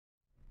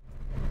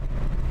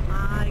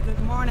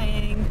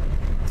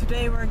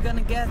today we're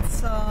gonna get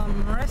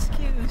some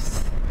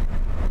rescues.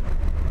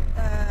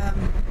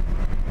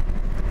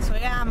 So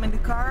yeah, I'm in the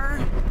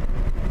car,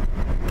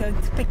 going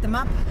to pick them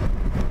up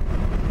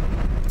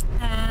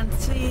and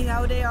see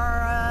how they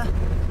are,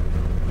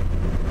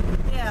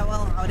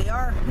 how they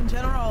are in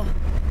general.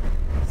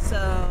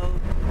 So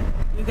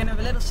you can have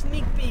a little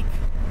sneak peek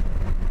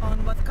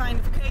on what kind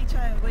of cage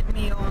I have with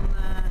me, on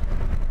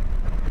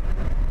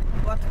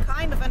what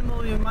kind of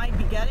animal you might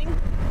be getting.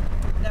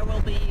 There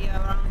will be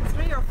around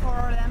 3 or 4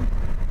 of them.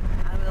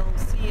 I will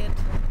see it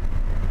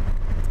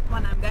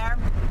when I'm there.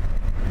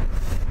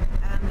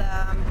 And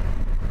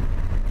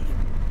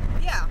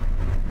yeah,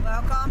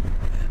 welcome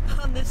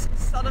on this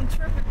southern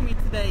trip with me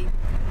today.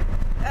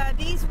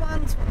 These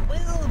ones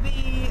will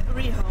be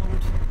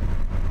rehomed.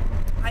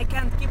 I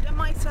can't keep them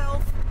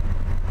myself,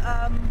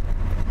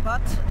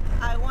 but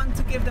I want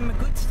to give them a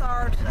good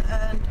start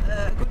and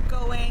a good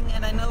going,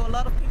 and I know a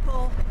lot of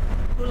people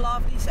who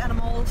love these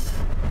animals.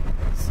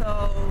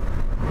 So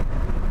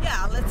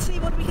yeah, let's see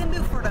what we can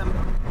do for them.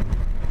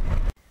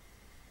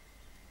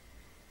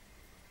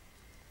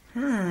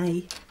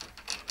 Hi.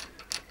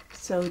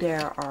 So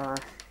there are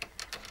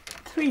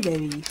 3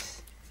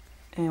 babies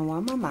and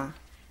 1 mama.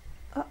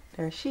 Oh,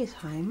 there she is.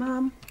 Hi,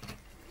 Mom.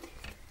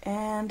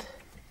 And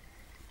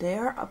they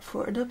are up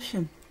for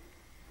adoption.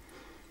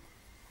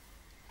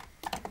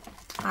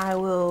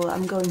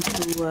 I'm going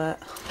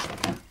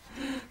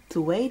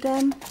to weigh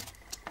them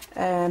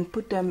and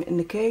put them in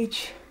the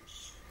cage.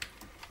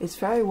 It's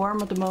very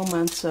warm at the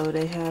moment, so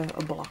they have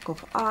a block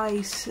of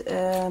ice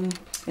in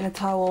a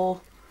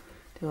towel.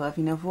 They'll have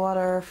enough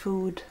water,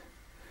 food,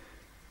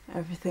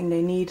 everything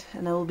they need,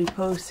 and I will be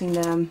posting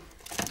them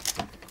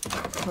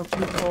for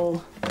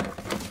people.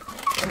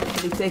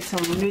 Hopefully take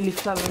some really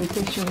flattering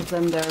pictures of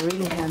them. They're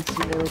really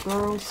handsome little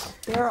girls.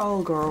 They're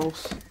all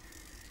girls.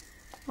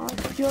 I'll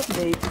keep you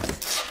updated.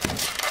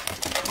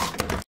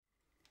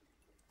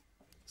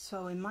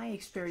 So in my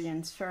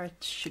experience,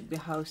 ferrets should be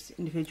housed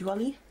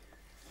individually,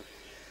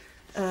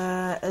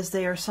 as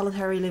they are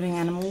solitary living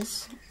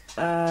animals,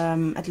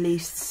 at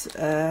least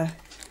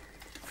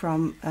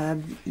from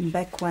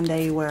back when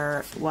they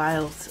were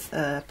wild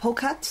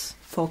polecats.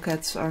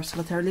 Polecats are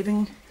solitary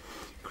living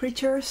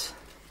creatures.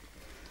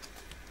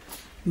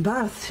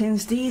 But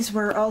since these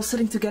were all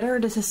sitting together,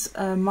 this is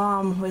a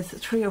mom with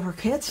 3 of her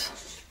kids.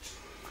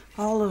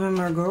 All of them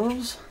are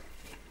girls.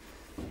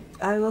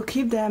 I will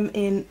keep them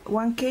in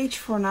 1 cage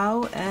for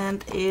now,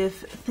 and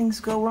if things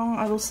go wrong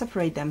I will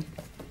separate them.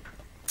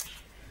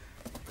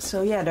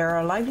 So yeah, they're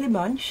a lively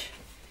bunch.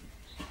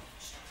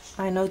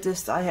 I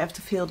noticed I have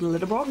to fill the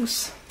litter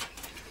box,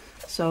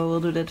 so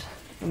we'll do that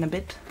in a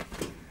bit.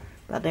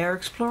 But they're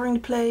exploring the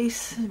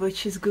place,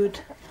 which is good.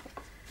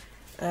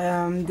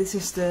 This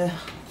is the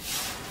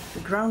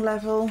ground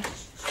level.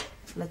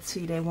 Let's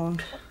see, they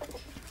won't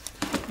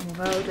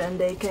move out, and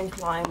they can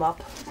climb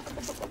up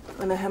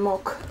on a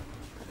hammock.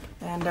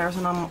 And there's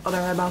another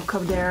hammock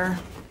up there.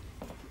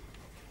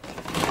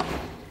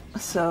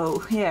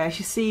 So yeah, as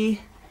you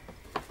see,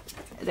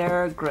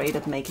 they're great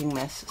at making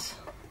messes.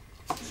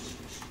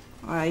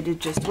 I did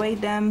just weigh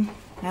them,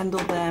 handle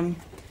them.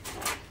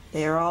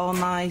 They are all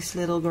nice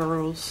little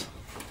girls.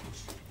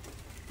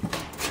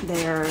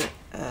 They are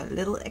a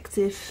little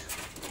active.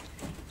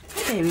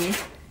 Maybe.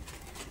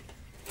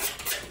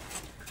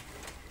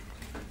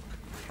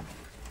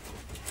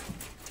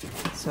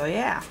 So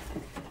yeah,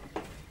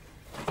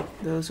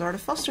 those are the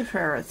foster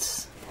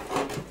ferrets.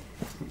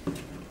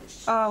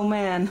 Oh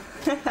man,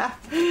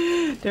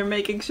 they're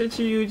making such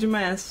a huge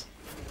mess.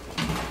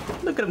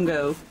 Look at them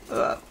go.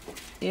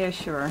 Yeah,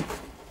 sure.